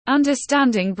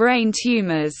Understanding brain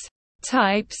tumors,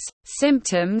 types,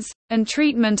 symptoms, and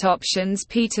treatment options.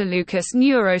 Peter Lucas,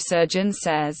 neurosurgeon,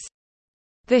 says,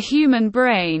 "The human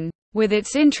brain, with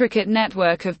its intricate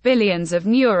network of billions of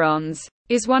neurons,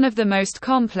 is one of the most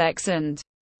complex and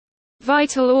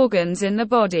vital organs in the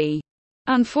body.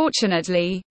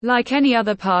 Unfortunately, like any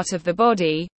other part of the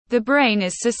body, the brain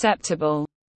is susceptible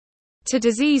to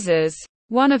diseases,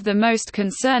 one of the most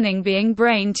concerning being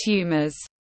brain tumors."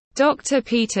 Dr.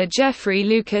 Peter Geoffrey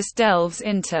Lucas delves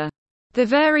into the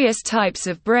various types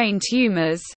of brain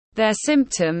tumors, their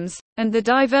symptoms, and the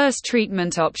diverse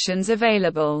treatment options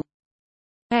available.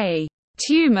 A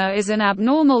tumor is an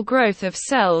abnormal growth of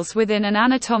cells within an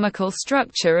anatomical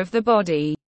structure of the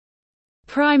body.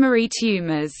 Primary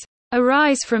tumors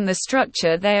arise from the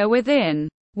structure they are within,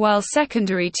 while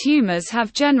secondary tumors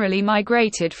have generally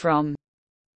migrated from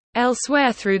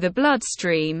elsewhere through the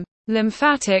bloodstream,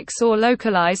 lymphatics, or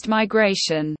localized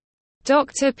migration.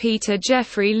 Dr. Peter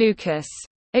Geoffrey Lucas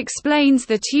explains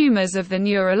the tumors of the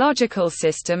neurological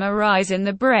system arise in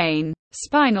the brain,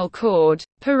 spinal cord,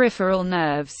 peripheral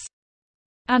nerves,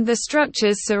 and the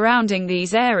structures surrounding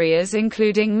these areas,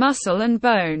 including muscle and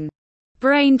bone.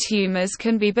 Brain tumors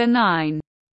can be benign,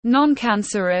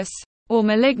 non-cancerous, or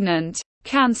malignant,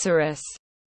 cancerous.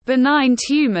 Benign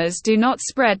tumors do not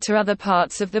spread to other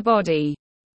parts of the body,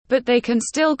 but they can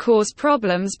still cause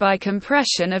problems by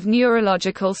compression of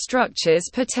neurological structures,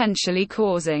 potentially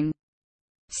causing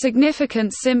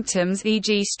significant symptoms,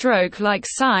 e.g. stroke-like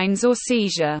signs or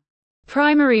seizure.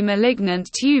 Primary malignant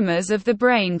tumors of the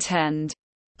brain tend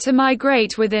to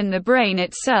migrate within the brain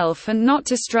itself and not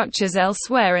to structures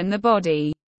elsewhere in the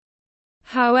body.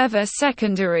 However,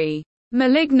 secondary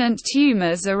malignant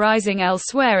tumors arising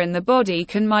elsewhere in the body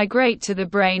can migrate to the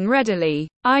brain readily.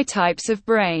 I types of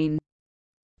brain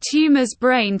tumors.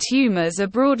 Brain tumors are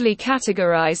broadly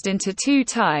categorized into two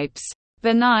types: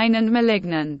 benign and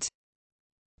malignant.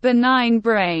 Benign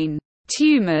brain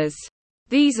tumors.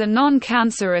 These are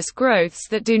non-cancerous growths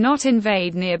that do not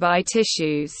invade nearby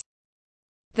tissues.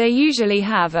 They usually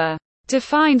have a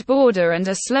defined border and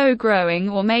are slow-growing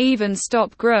or may even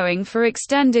stop growing for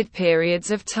extended periods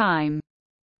of time.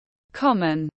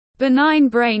 Common benign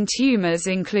brain tumors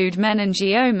include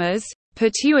meningiomas,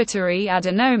 pituitary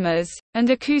adenomas, and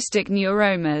acoustic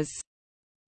neuromas.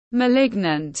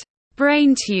 Malignant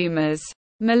brain tumors.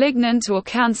 Malignant or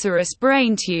cancerous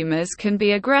brain tumors can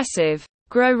be aggressive,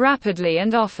 grow rapidly,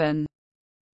 and often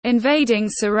invading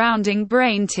surrounding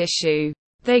brain tissue.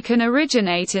 They can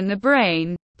originate in the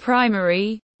brain,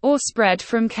 primary, or spread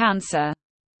from cancer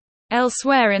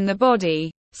elsewhere in the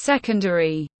body,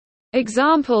 secondary.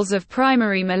 Examples of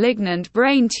primary malignant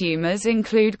brain tumors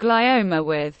include glioma,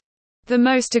 with the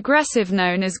most aggressive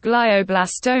known as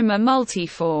glioblastoma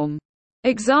multiforme.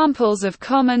 Examples of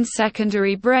common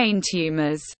secondary brain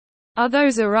tumors are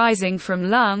those arising from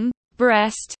lung,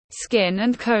 breast, skin,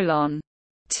 and colon.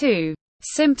 2.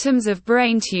 Symptoms of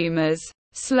brain tumors: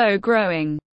 slow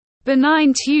growing.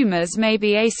 Benign tumors may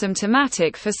be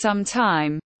asymptomatic for some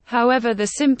time, however the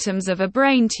symptoms of a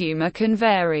brain tumor can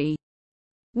vary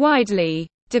widely,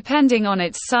 depending on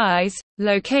its size,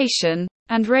 location,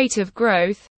 and rate of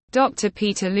growth. Dr.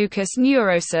 Peter Lucas,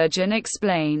 neurosurgeon,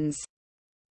 explains.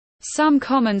 Some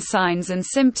common signs and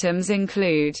symptoms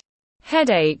include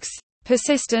headaches.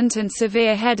 Persistent and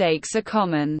severe headaches are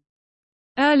common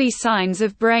early signs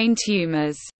of brain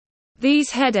tumors. These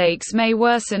headaches may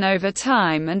worsen over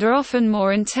time and are often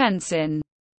more intense in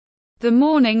the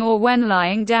morning or when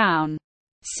lying down.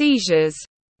 Seizures.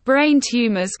 Brain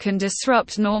tumors can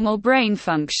disrupt normal brain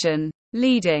function,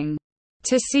 leading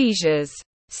to seizures.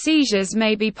 Seizures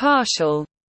may be partial,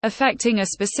 affecting a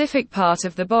specific part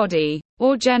of the body,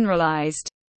 or generalized,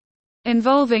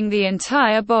 involving the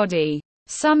entire body.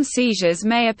 Some seizures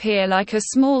may appear like a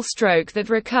small stroke that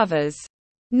recovers.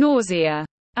 Nausea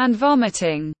and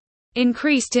vomiting.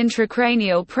 Increased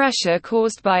intracranial pressure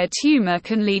caused by a tumor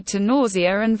can lead to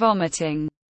nausea and vomiting,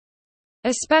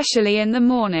 especially in the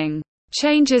morning.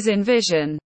 Changes in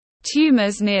vision.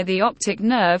 Tumors near the optic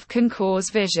nerve can cause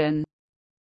vision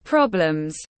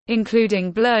problems,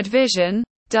 including blurred vision,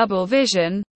 double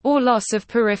vision, or loss of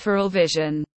peripheral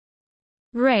vision.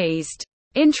 Raised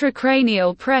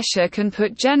intracranial pressure can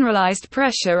put generalized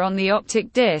pressure on the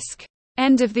optic disc,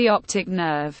 end of the optic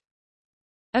nerve,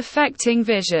 affecting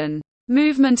vision.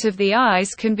 Movement of the eyes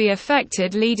can be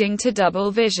affected, leading to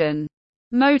double vision.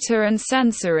 Motor and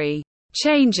sensory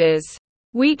changes.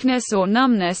 Weakness or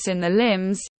numbness in the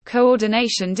limbs,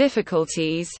 coordination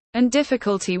difficulties, and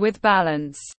difficulty with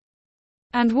balance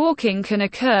and walking can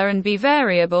occur and be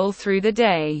variable through the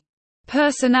day.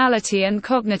 Personality and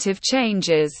cognitive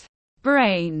changes.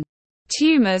 Brain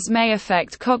Tumors may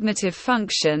affect cognitive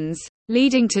functions,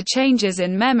 leading to changes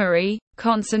in memory,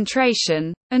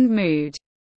 concentration, and mood.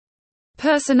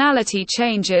 Personality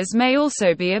changes may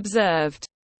also be observed.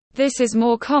 This is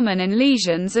more common in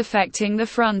lesions affecting the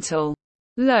frontal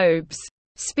lobes.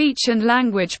 Speech and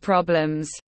language problems.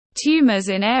 Tumors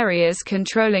in areas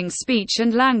controlling speech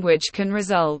and language can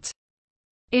result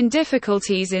in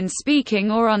difficulties in speaking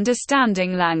or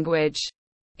understanding language.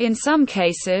 In some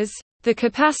cases, the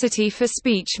capacity for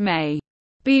speech may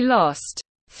be lost.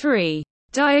 3.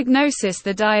 Diagnosis.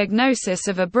 The diagnosis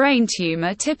of a brain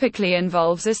tumor typically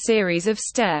involves a series of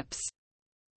steps,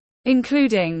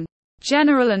 including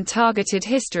general and targeted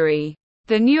history.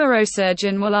 The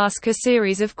neurosurgeon will ask a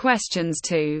series of questions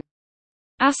to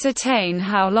ascertain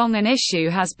how long an issue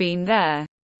has been there,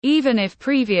 even if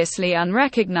previously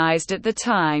unrecognized at the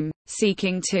time,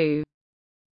 seeking to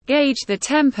gauge the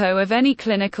tempo of any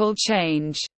clinical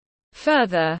change.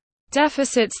 Further,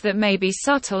 deficits that may be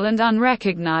subtle and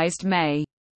unrecognized may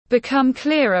become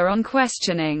clearer on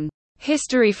questioning.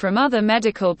 History from other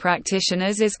medical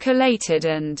practitioners is collated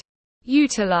and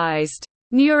utilized.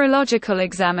 Neurological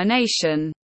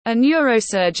examination. A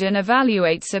neurosurgeon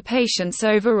evaluates a patient's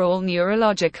overall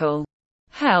neurological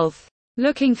health,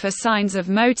 looking for signs of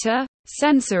motor,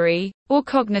 sensory, or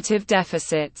cognitive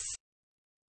deficits.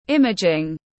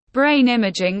 Imaging. Brain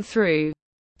imaging through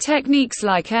techniques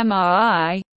like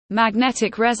MRI,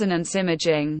 magnetic resonance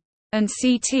imaging, and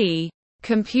CT,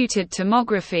 computed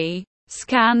tomography,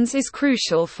 scans is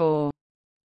crucial for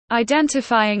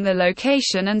identifying the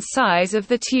location and size of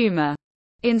the tumor.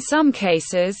 In some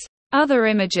cases, other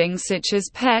imaging such as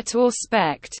PET or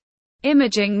SPECT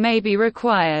imaging may be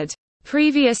required.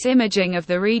 Previous imaging of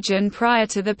the region prior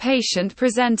to the patient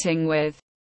presenting with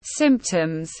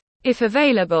symptoms, if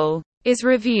available, is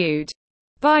reviewed.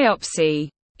 Biopsy.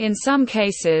 In some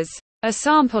cases, a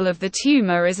sample of the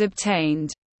tumor is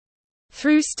obtained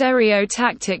through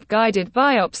stereotactic guided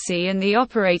biopsy in the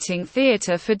operating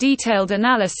theater for detailed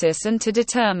analysis and to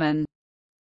determine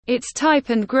its type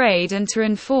and grade and to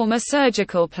inform a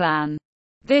surgical plan.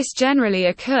 This generally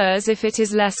occurs if it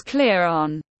is less clear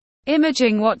on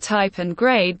imaging what type and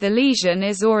grade the lesion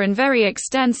is, or in very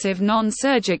extensive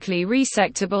non-surgically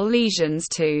resectable lesions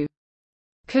to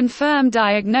confirm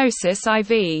diagnosis.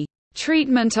 IV.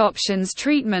 Treatment options.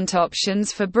 Treatment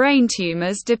options for brain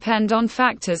tumors depend on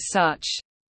factors such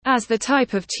as the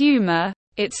type of tumor,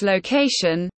 its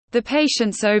location, the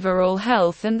patient's overall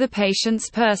health, and the patient's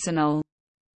personal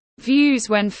views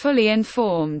when fully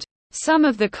informed. Some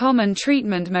of the common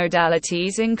treatment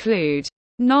modalities include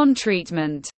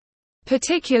non-treatment,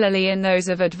 particularly in those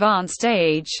of advanced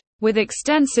age, with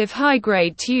extensive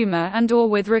high-grade tumor and/or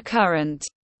with recurrent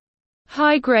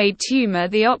high-grade tumor.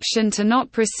 The option to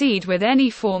not proceed with any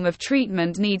form of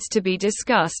treatment needs to be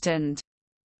discussed and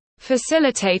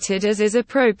facilitated as is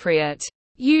appropriate.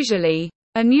 Usually,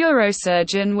 a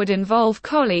neurosurgeon would involve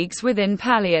colleagues within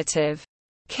palliative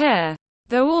care,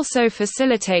 though also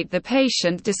facilitate the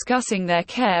patient discussing their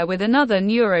care with another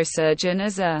neurosurgeon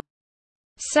as a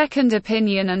second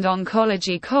opinion and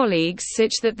oncology colleagues,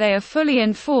 such that they are fully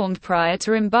informed prior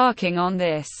to embarking on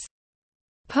this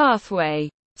pathway.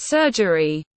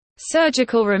 Surgery.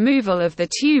 Surgical removal of the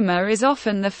tumor is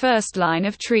often the first line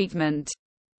of treatment.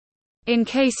 In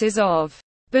cases of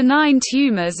benign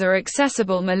tumors or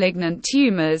accessible malignant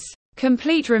tumors,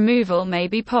 complete removal may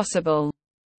be possible.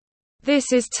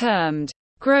 This is termed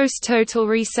gross total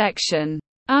resection.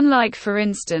 Unlike, for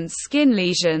instance, skin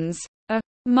lesions, a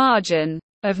margin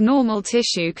of normal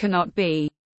tissue cannot be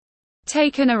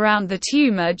taken around the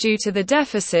tumor due to the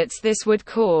deficits this would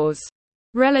cause.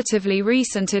 Relatively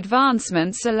recent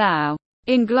advancements allow,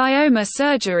 in glioma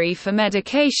surgery, for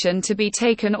medication to be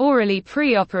taken orally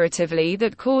preoperatively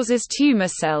that causes tumor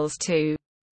cells to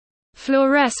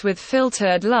fluoresce with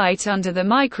filtered light under the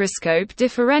microscope,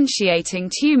 differentiating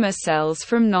tumor cells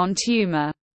from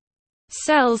non-tumor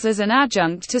cells as an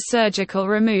adjunct to surgical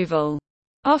removal.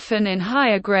 Often in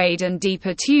higher grade and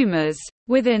deeper tumors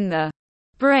within the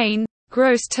brain,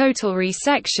 gross total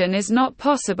resection is not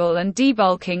possible, and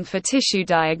debulking for tissue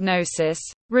diagnosis,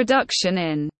 reduction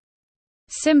in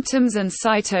symptoms and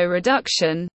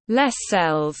cytoreduction, less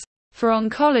cells, for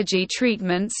oncology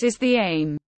treatments is the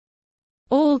aim.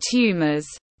 All tumors,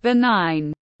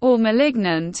 benign or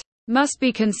malignant, must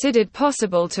be considered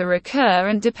possible to recur,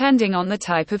 and depending on the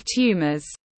type of tumors,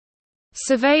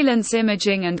 surveillance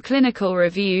imaging and clinical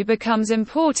review becomes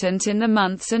important in the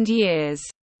months and years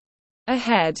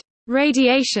ahead.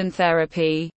 Radiation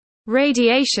therapy.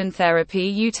 Radiation therapy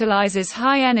utilizes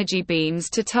high-energy beams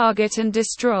to target and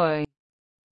destroy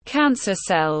cancer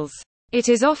cells. It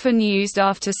is often used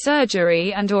after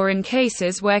surgery and/or in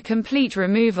cases where complete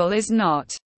removal is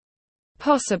not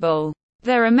possible.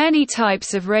 There are many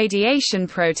types of radiation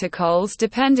protocols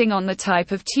depending on the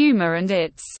type of tumor and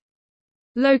its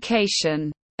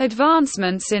location.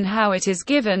 Advancements in how it is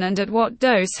given and at what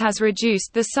dose has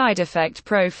reduced the side effect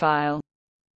profile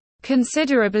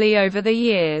considerably over the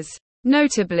years.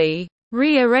 Notably,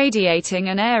 re-irradiating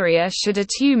an area should a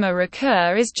tumor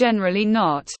recur is generally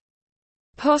not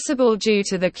possible due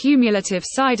to the cumulative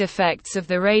side effects of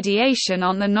the radiation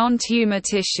on the non-tumor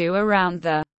tissue around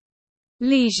the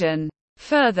lesion.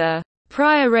 Further,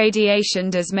 prior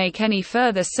radiation does make any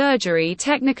further surgery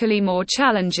technically more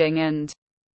challenging and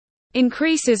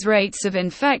increases rates of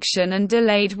infection and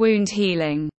delayed wound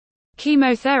healing.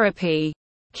 Chemotherapy.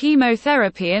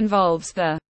 Chemotherapy involves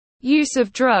the use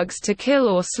of drugs to kill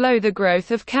or slow the growth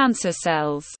of cancer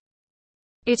cells.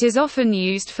 It is often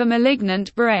used for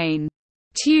malignant brain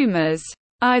tumors,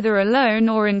 either alone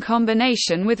or in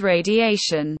combination with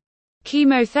radiation.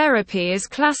 Chemotherapy is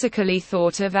classically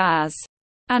thought of as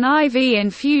an IV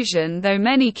infusion, though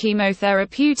many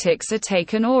chemotherapeutics are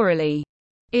taken orally.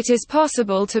 It is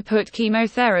possible to put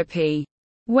chemotherapy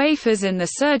wafers in the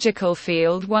surgical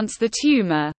field once the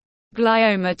tumor,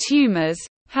 glioma tumors,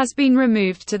 has been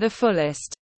removed to the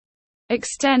fullest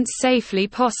extent safely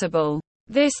possible.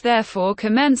 This therefore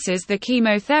commences the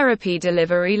chemotherapy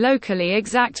delivery locally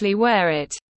exactly where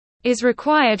it is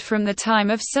required from the time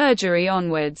of surgery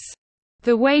onwards.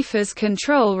 The wafer's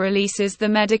control releases the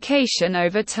medication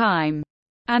over time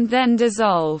and then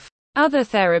dissolve. Other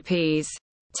therapies.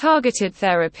 Targeted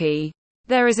therapy.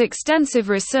 There is extensive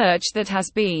research that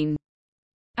has been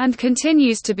and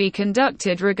continues to be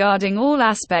conducted regarding all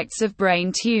aspects of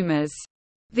brain tumors.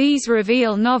 These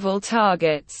reveal novel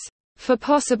targets for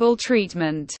possible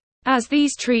treatment. As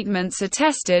these treatments are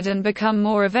tested and become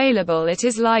more available, it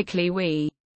is likely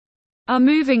we are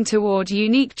moving toward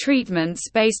unique treatments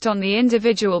based on the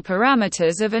individual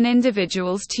parameters of an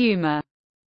individual's tumor.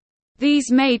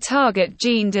 These may target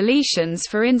gene deletions,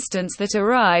 for instance, that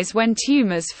arise when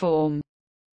tumors form.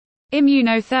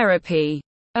 Immunotherapy.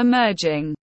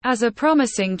 Emerging as a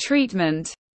promising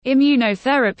treatment,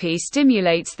 immunotherapy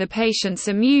stimulates the patient's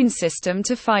immune system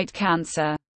to fight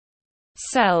cancer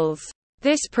cells.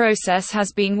 This process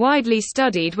has been widely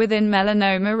studied within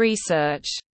melanoma research.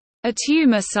 A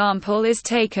tumor sample is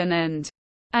taken and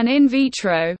an in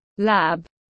vitro, lab,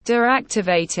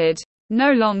 deactivated,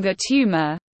 no longer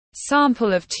tumor,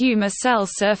 sample of tumor cell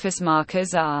surface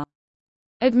markers are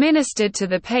administered to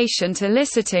the patient,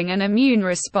 eliciting an immune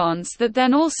response that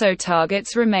then also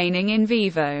targets remaining in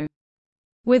vivo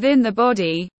within the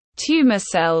body tumor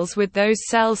cells with those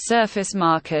cell surface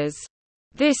markers.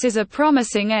 This is a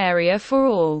promising area for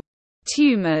all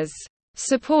tumors.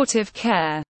 Supportive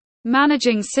care.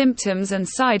 Managing symptoms and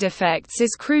side effects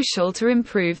is crucial to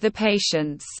improve the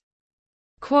patient's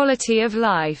quality of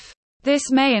life.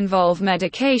 This may involve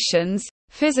medications,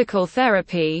 physical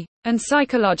therapy, and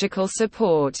psychological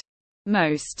support.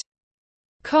 Most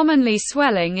commonly,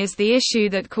 swelling is the issue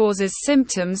that causes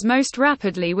symptoms most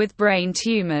rapidly with brain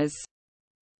tumors.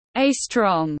 A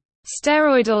strong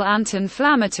steroidal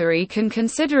anti-inflammatory can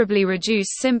considerably reduce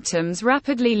symptoms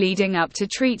rapidly leading up to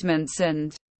treatments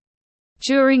and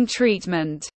during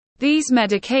treatment. These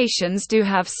medications do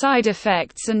have side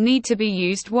effects and need to be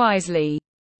used wisely.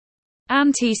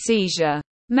 Anti-seizure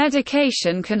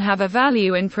medication can have a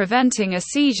value in preventing a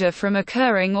seizure from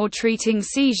occurring or treating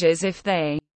seizures if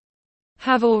they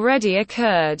have already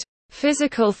occurred.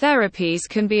 Physical therapies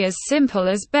can be as simple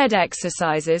as bed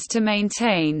exercises to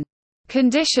maintain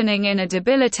conditioning in a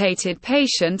debilitated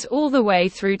patient, all the way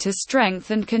through to strength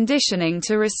and conditioning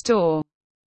to restore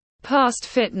past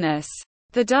fitness.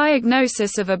 The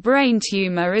diagnosis of a brain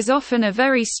tumor is often a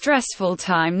very stressful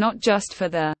time, not just for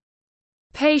the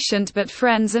patient but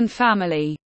friends and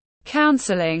family.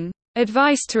 Counseling,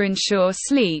 advice to ensure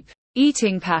sleep,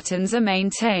 eating patterns are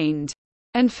maintained,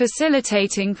 and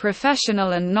facilitating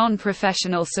professional and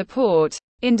non-professional support,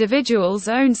 individuals'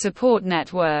 own support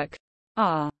network,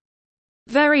 are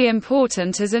very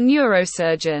important as a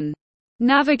neurosurgeon.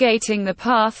 Navigating the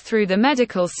path through the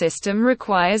medical system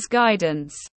requires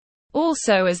guidance.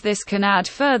 Also, as this can add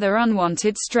further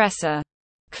unwanted stressor.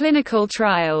 Clinical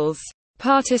trials.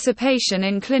 Participation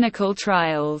in clinical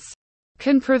trials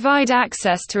can provide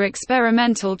access to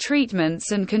experimental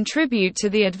treatments and contribute to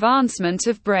the advancement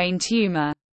of brain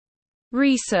tumor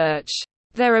research.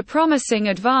 There are promising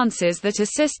advances that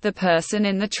assist the person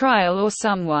in the trial or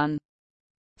someone.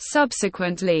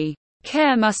 Subsequently,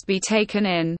 care must be taken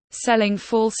in selling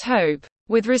false hope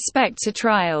with respect to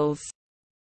trials.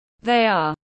 They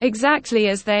are exactly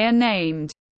as they are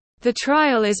named. The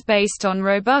trial is based on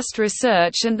robust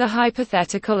research and the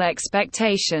hypothetical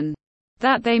expectation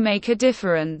that they make a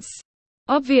difference.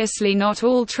 Obviously, not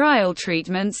all trial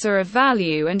treatments are of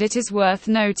value, and it is worth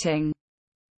noting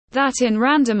that in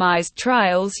randomized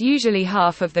trials usually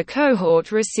half of the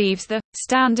cohort receives the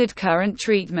standard current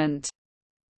treatment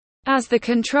as the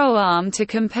control arm to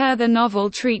compare the novel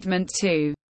treatment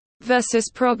to versus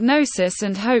prognosis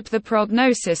and hope. The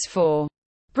prognosis for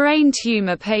brain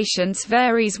tumor patients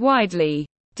varies widely,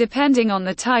 depending on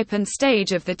the type and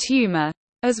stage of the tumor,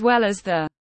 as well as the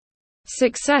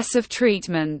success of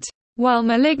treatment. While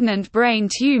malignant brain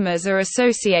tumors are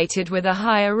associated with a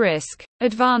higher risk,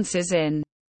 advances in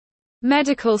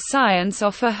medical science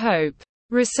offer hope.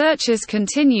 Researchers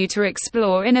continue to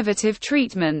explore innovative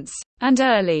treatments, and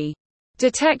early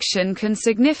detection can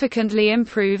significantly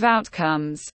improve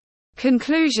outcomes.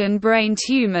 Conclusion: brain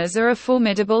tumors are a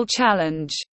formidable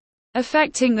challenge,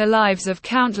 affecting the lives of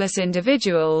countless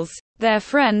individuals, their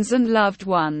friends and loved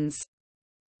ones.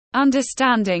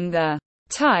 Understanding the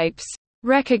types,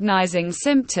 recognizing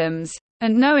symptoms,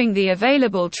 and knowing the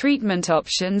available treatment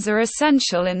options are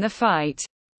essential in the fight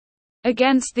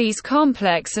against these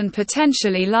complex and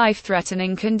potentially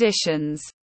life-threatening conditions.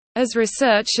 As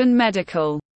research and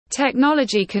medical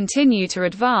technology continue to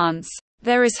advance,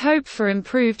 there is hope for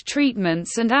improved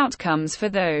treatments and outcomes for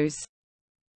those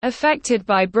affected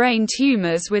by brain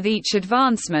tumors. With each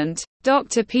advancement,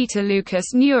 Dr. Peter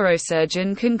Lucas,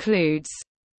 neurosurgeon, concludes,